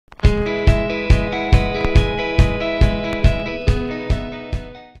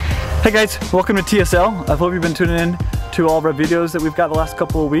Hey guys, welcome to TSL. I hope you've been tuning in to all of our videos that we've got the last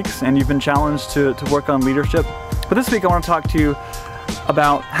couple of weeks and you've been challenged to work on leadership. But this week I want to talk to you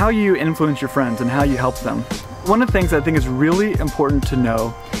about how you influence your friends and how you help them. One of the things I think is really important to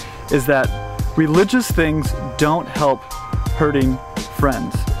know is that religious things don't help hurting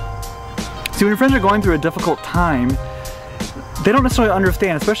friends. See, when your friends are going through a difficult time, they don't necessarily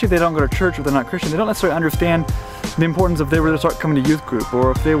understand, especially if they don't go to church or they're not Christian, they don't necessarily understand the importance if they were to start coming to youth group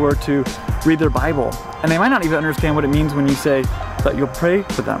or if they were to read their Bible. And they might not even understand what it means when you say that you'll pray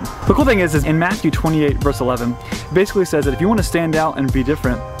for them. The cool thing is in Matthew 28 verse 11, it basically says that if you want to stand out and be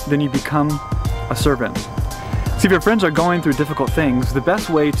different, then you become a servant. See, if your friends are going through difficult things, the best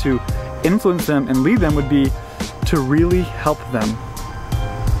way to influence them and lead them would be to really help them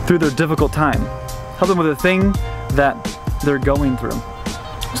through their difficult time. Help them with the thing that they're going through.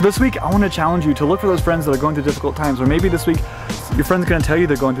 So this week I want to challenge you to look for those friends that are going through difficult times, or maybe this week your friend's going to tell you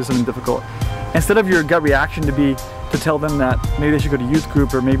they're going through something difficult. Instead of your gut reaction to be to tell them that maybe they should go to youth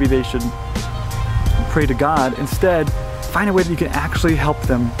group or maybe they should pray to God, instead find a way that you can actually help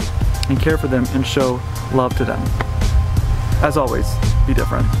them and care for them and show love to them. As always, be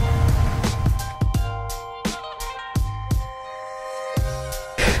different.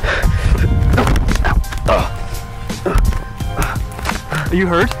 Are you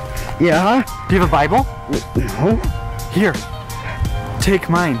hurt? Yeah. Do you have a Bible? No. Here, take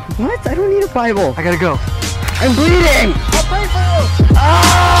mine. What? I don't need a Bible. I gotta go. I'm bleeding. I'll pray for you.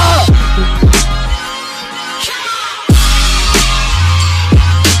 Ah!